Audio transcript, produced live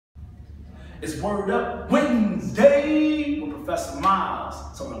It's Word Up Wednesday with Professor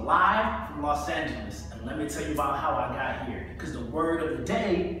Miles. So we're live from Los Angeles, and let me tell you about how I got here. Because the word of the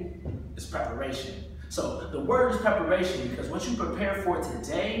day is preparation. So the word is preparation because what you prepare for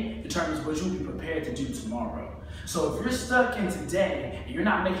today determines what you'll be prepared to do tomorrow. So if you're stuck in today and you're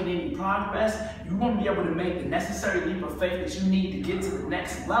not making any progress, you won't be able to make the necessary leap of faith that you need to get to the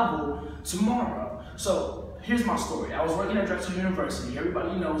next level tomorrow. So here's my story. I was working at Drexel University.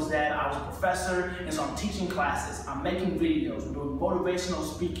 Everybody knows that. I was a professor, and so I'm teaching classes. I'm making videos. I'm doing motivational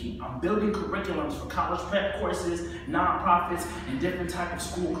speaking. I'm building curriculums for college prep courses, nonprofits, and different type of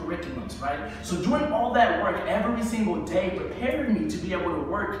school curriculums, right? So doing all that work every single day prepared me to be able to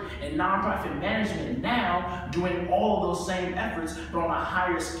work in nonprofit management now, doing all of those same efforts, but on a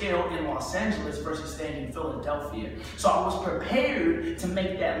higher scale in Los Angeles versus staying in Philadelphia. So I was prepared to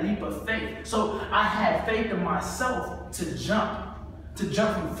make that leap of faith. So I had faith in myself to jump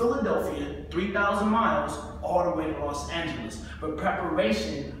from Philadelphia, 3,000 miles, all the way to Los Angeles. But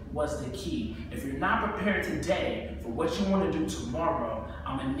preparation was the key. If you're not prepared today for what you want to do tomorrow,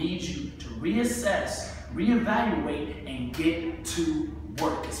 I'm going to need you to reassess, reevaluate, and get to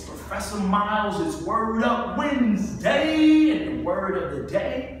work. It's Professor Miles, it's Word Up Wednesday, and the word of the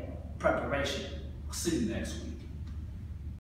day, preparation. I'll see you next week.